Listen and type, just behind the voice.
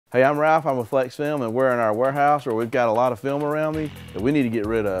Hey, I'm Ralph, I'm with Flexfilm, and we're in our warehouse where we've got a lot of film around me that we need to get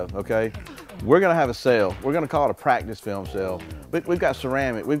rid of, okay? We're gonna have a sale. We're gonna call it a practice film sale. We've got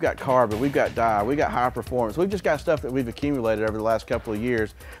ceramic, we've got carbon, we've got dye, we've got high performance. We've just got stuff that we've accumulated over the last couple of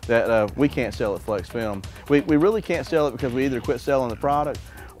years that we can't sell at Flexfilm. We really can't sell it because we either quit selling the product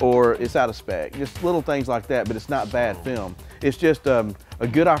or it's out of spec. Just little things like that, but it's not bad film. It's just a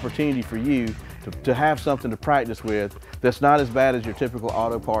good opportunity for you to have something to practice with that's not as bad as your typical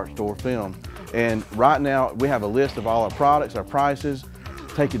auto parts store film. And right now, we have a list of all our products, our prices.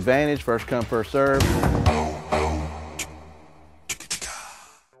 Take advantage, first come, first serve.